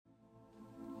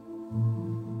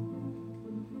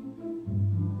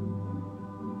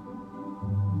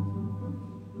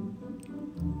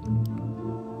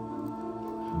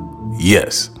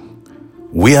Yes,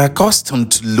 we are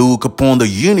accustomed to look upon the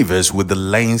universe with the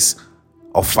lens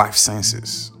of five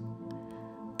senses.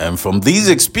 And from these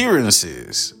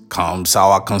experiences comes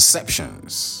our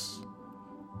conceptions.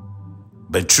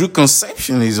 But true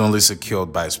conception is only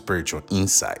secured by spiritual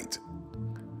insight.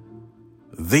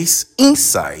 This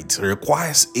insight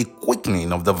requires a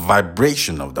quickening of the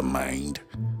vibration of the mind.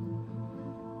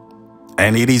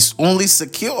 And it is only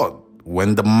secured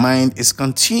when the mind is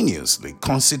continuously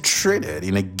concentrated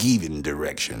in a given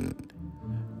direction.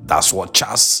 That's what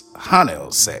Charles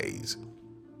Haanel says.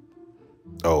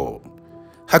 Oh,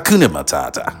 Hakuna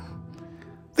Matata.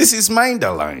 This is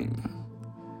Mindaline.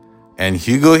 And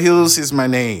Hugo Hills is my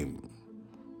name.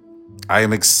 I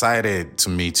am excited to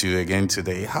meet you again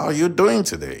today. How are you doing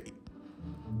today?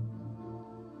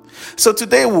 So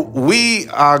today we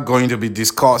are going to be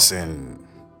discussing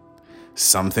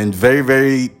something very,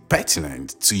 very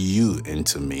pertinent to you and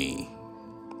to me.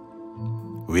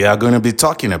 We are going to be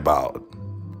talking about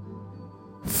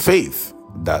faith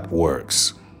that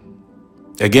works.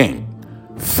 Again,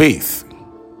 faith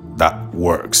that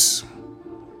works.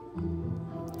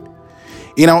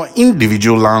 In our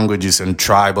individual languages and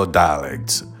tribal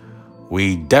dialects,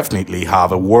 we definitely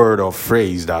have a word or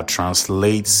phrase that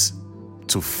translates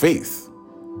to faith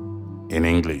in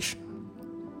English.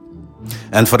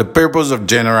 And for the purpose of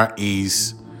general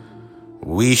ease,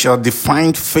 we shall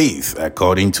define faith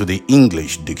according to the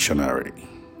English dictionary.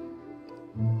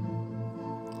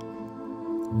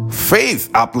 Faith,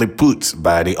 aptly put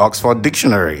by the Oxford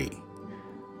Dictionary,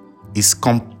 is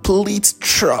complete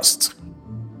trust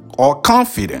or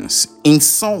confidence in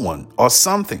someone or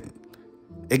something.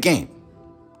 Again,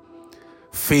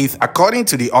 faith, according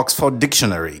to the Oxford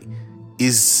Dictionary,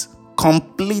 is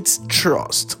complete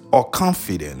trust or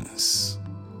confidence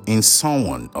in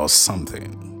someone or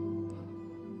something.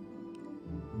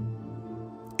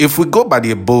 If we go by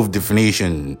the above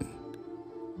definition,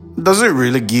 does it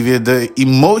really give you the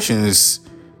emotions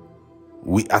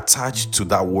we attach to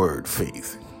that word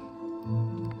faith?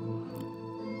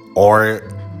 Or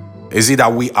is it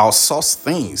that we outsource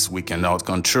things we cannot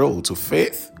control to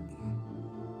faith?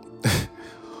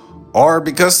 Or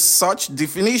because such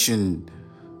definition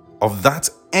of that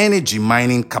energy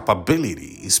mining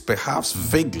capability is perhaps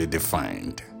vaguely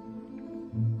defined.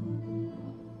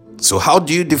 So how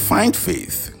do you define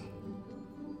faith?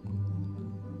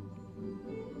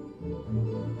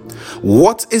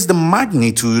 What is the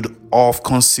magnitude of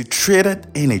concentrated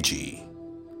energy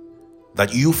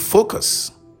that you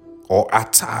focus or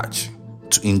attach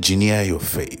to engineer your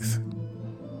faith?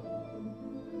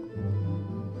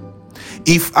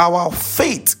 If our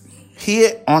faith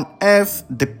here on earth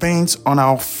depends on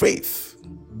our faith,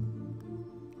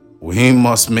 we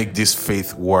must make this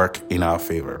faith work in our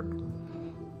favor.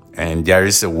 And there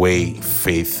is a way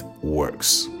faith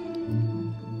works.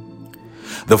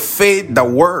 The faith that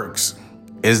works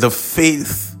is the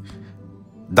faith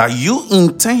that you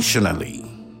intentionally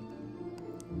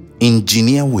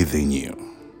engineer within you.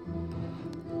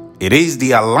 It is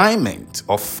the alignment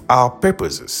of our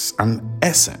purposes and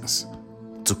essence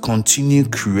to continue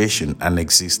creation and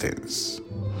existence.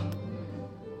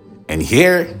 And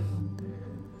here,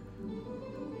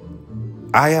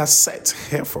 I am set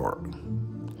here for.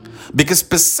 Because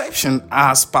perception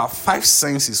as per five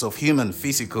senses of human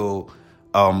physical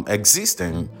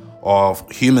existence, of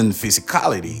human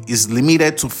physicality, is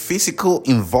limited to physical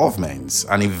involvements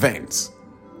and events.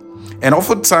 And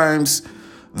oftentimes,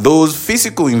 those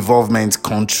physical involvements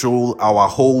control our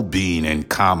whole being and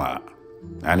karma.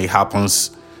 And it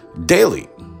happens daily.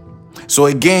 So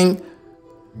again,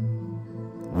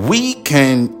 we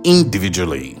can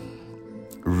individually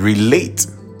relate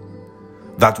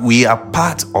that we are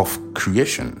part of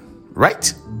creation,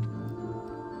 right?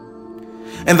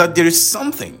 And that there is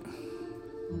something,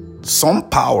 some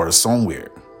power somewhere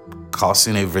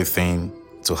causing everything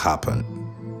to happen.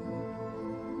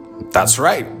 That's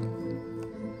right.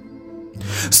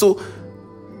 So,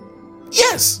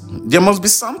 yes, there must be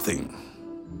something.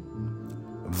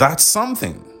 That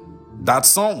something, that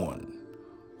someone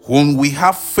whom we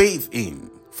have faith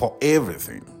in for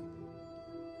everything.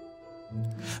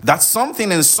 That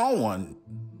something and someone,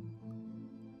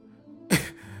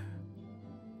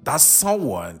 that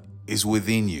someone is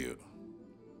within you,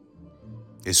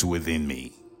 is within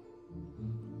me.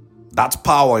 That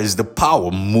power is the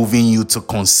power moving you to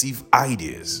conceive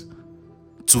ideas,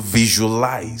 to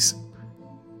visualize,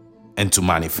 and to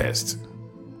manifest.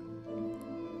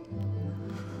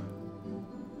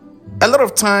 A lot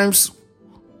of times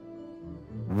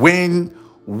when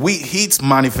we hit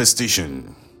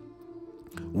manifestation,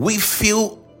 we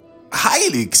feel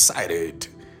highly excited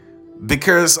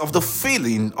because of the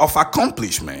feeling of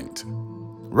accomplishment,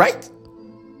 right?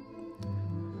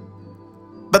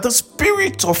 But the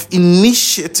spirit of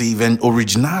initiative and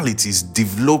originality is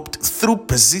developed through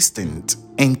persistence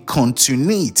and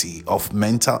continuity of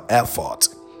mental effort.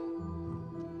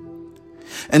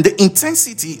 And the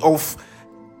intensity of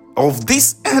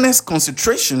this earnest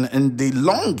concentration and the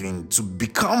longing to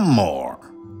become more.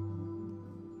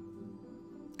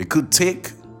 It could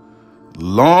take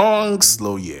long,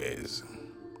 slow years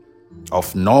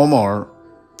of normal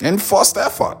and forced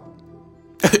effort.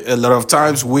 A lot of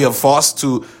times we are forced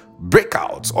to break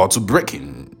out or to break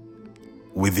in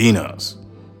within us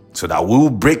so that we will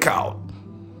break out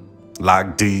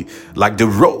like the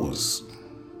rose.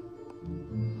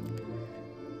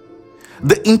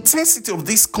 The intensity of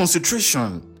this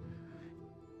concentration,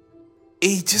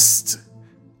 it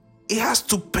has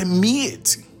to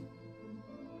permeate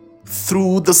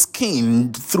through the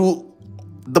skin, through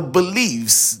the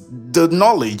beliefs, the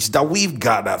knowledge that we've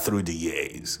gathered through the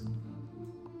years,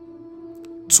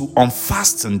 to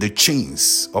unfasten the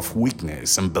chains of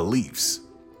weakness and beliefs.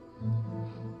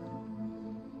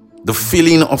 The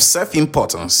feeling of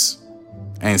self-importance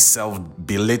and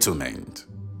self-belittlement.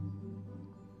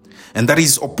 And that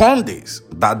is upon this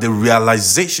that the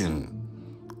realization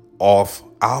of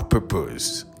our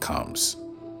purpose comes.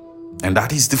 And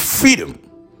that is the freedom.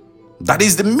 That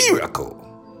is the miracle.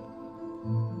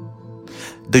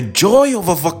 The joy of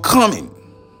overcoming.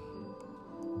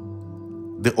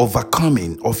 The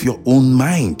overcoming of your own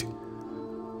mind.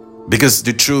 Because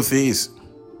the truth is,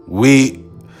 we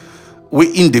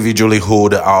individually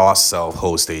hold ourselves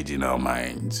hostage in our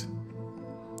minds.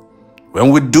 When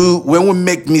we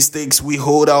make mistakes, we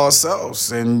hold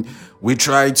ourselves and we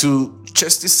try to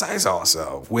chastise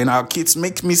ourselves. When our kids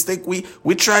make mistakes,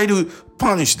 we try to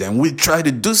punish them. We try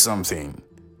to do something,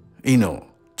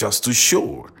 just to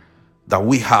show that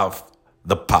we have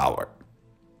the power.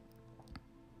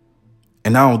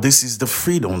 And now this is the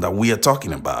freedom that we are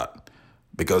talking about,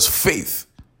 because faith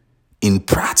in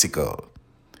practical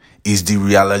is the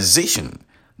realization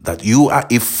that you are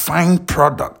a fine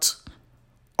product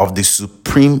of the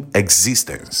supreme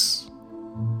existence,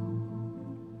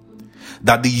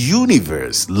 that the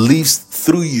universe lives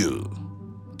through you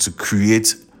to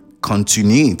create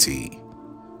continuity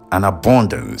and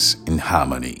abundance in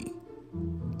harmony.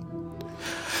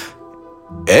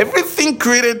 Everything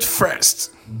created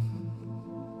first,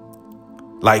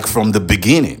 like from the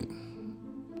beginning.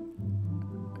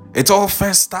 It all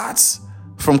first starts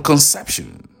from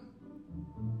conception.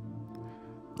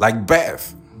 Like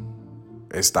birth,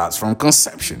 it starts from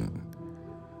conception.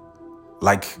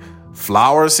 Like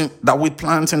flowers that we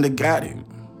plant in the garden,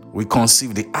 we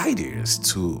conceive the ideas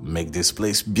to make this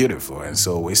place beautiful, and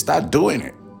so we start doing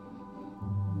it.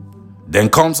 Then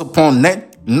comes upon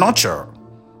nurture.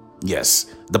 Yes,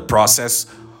 the process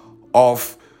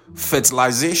of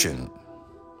fertilization.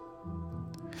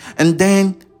 And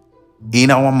then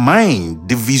in our mind,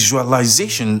 the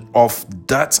visualization of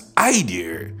that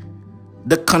idea,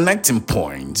 the connecting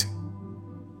point,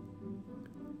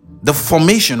 the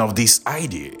formation of this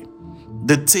idea,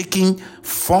 the taking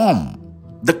form,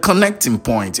 the connecting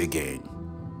point again.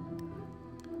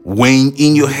 When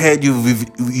in your head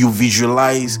you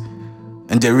visualize,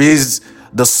 and there is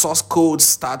the source code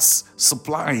starts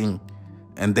supplying,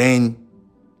 and then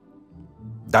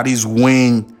that is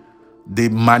when the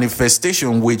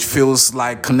manifestation, which feels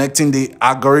like connecting the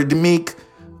algorithmic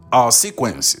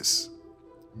sequences,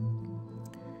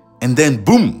 and then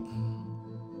boom,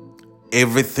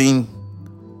 everything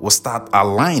will start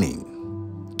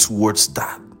aligning towards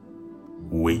that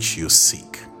which you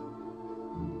seek.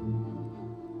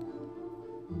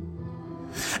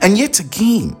 And yet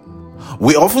again,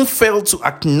 we often fail to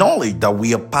acknowledge that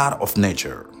we are part of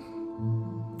nature.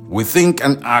 We think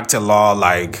and act a lot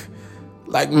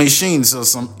like machines or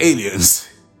some aliens.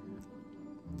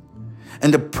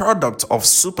 And the product of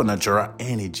supernatural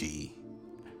energy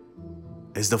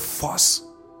is the force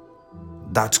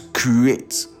that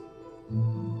creates.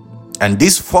 And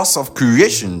this force of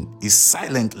creation is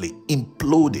silently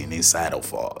imploding inside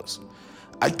of us.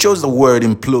 I chose the word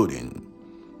imploding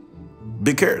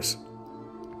because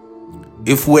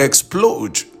if we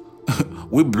explode,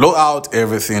 we blow out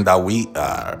everything that we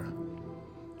are.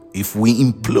 If we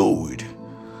implode,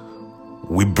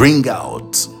 we bring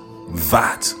out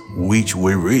that which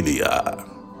we really are.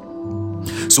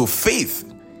 So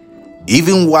faith,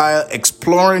 even while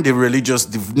exploring the religious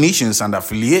definitions and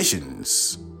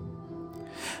affiliations,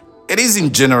 it is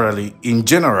in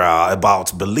general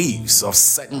about beliefs of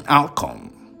certain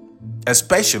outcome,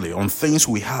 especially on things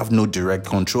we have no direct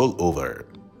control over.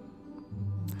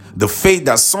 The faith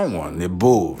that someone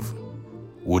above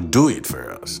will do it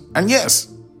for us. And yes,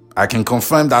 I can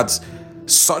confirm that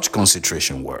such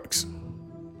concentration works.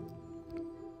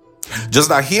 Just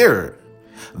that here,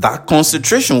 that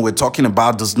concentration we're talking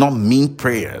about does not mean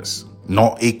prayers,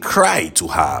 nor a cry to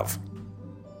have.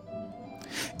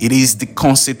 It is the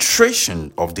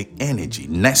concentration of the energy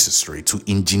necessary to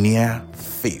engineer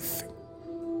faith,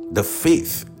 the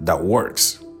faith that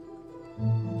works.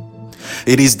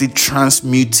 It is the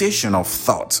transmutation of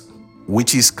thought,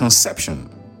 which is conception,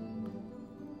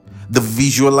 the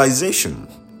visualization,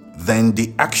 then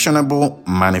the actionable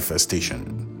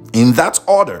manifestation. In that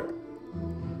order,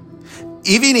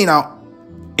 even in our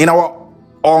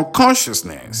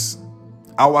unconsciousness,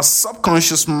 our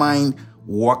subconscious mind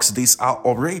works this out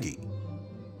already.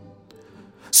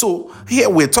 So here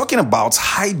we're talking about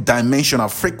high dimensional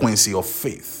frequency of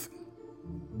faith,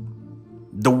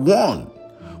 the one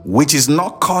which is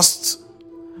not caused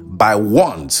by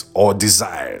wants or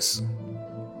desires,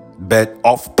 but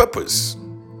of purpose,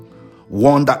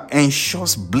 one that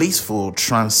ensures blissful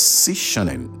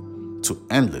transitioning to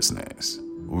endlessness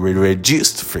with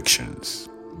reduced frictions.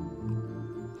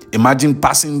 Imagine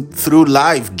passing through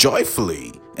life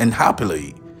joyfully and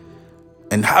happily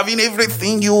and having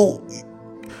everything you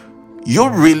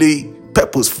really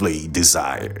purposefully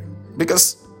desire.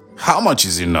 Because how much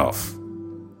is enough?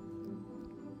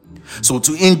 So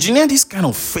to engineer this kind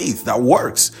of faith that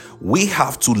works, we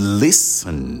have to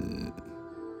listen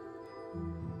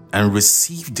and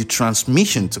receive the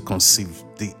transmission to conceive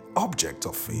the object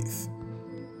of faith.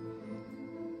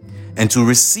 And to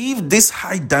receive this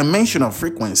high dimensional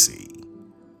frequency,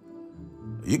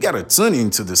 you got to tune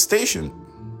into the station,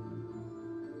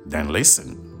 then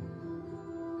listen.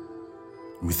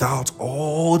 Without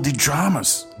all the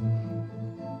dramas.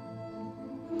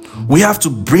 We have to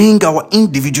bring our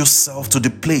individual self to the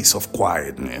place of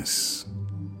quietness.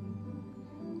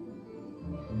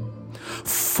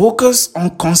 Focus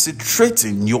on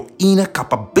concentrating your inner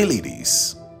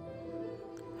capabilities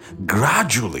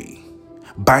gradually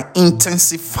by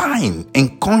intensifying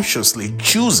and consciously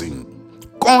choosing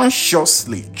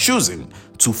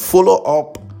to follow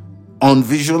up on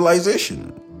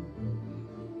visualization.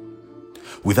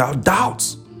 Without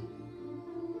doubt,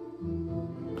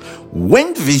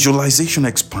 when visualization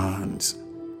expands,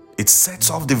 it sets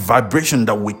off the vibration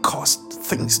that will cause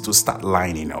things to start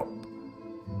lining up.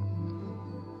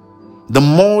 The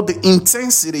more the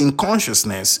intensity in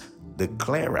consciousness, the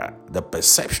clearer the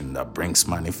perception that brings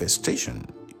manifestation.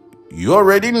 You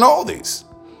already know this.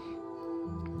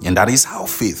 And that is how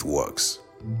faith works.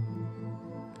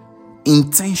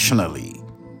 Intentionally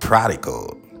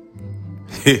practical.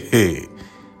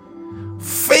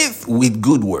 Faith with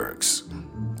good works.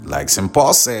 Like St.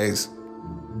 Paul says,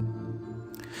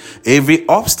 every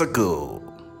obstacle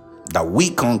that we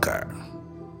conquer,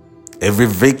 every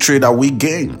victory that we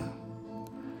gain,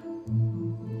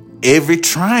 every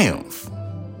triumph,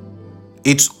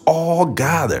 it's all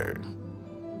gathered.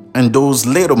 And those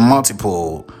little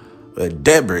multiple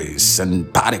debris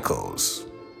and particles,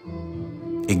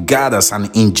 it gathers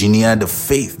and engineers the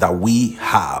faith that we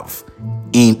have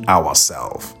in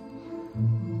ourselves.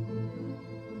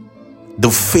 The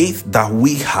faith that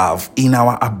we have in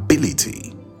our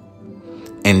ability.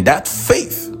 And that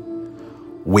faith,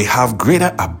 we have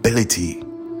greater ability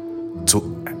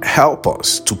to help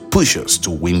us, to push us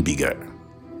to win bigger.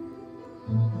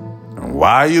 And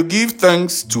while you give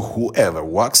thanks to whoever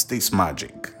works this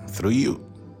magic through you,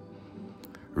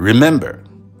 remember,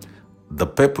 the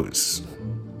purpose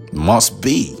must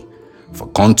be for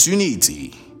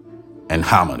continuity and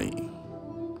harmony.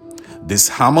 This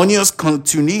harmonious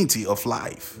continuity of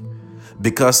life,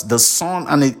 because the sun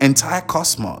and the entire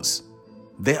cosmos,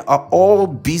 they are all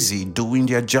busy doing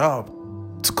their job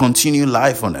to continue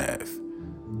life on earth.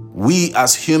 We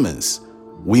as humans,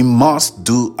 we must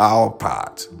do our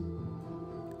part.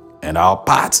 And our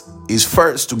part is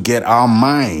first to get our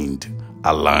mind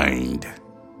aligned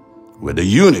with the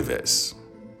universe.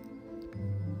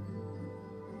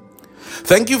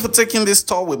 Thank you for taking this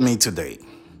tour with me today.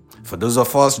 For those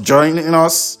of us joining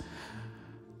us,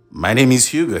 my name is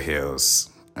Hugo Hills,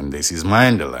 and this is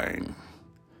Mindalign.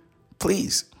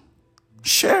 Please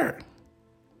share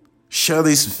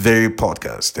this very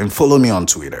podcast and follow me on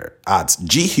Twitter at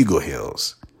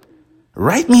ghugohills.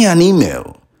 Write me an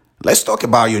email. Let's talk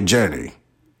about your journey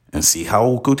and see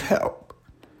how we could help.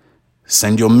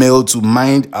 Send your mail to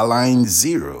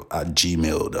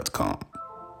mindalign0@gmail.com.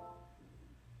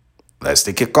 Let's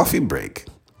take a coffee break.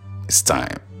 It's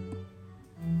time.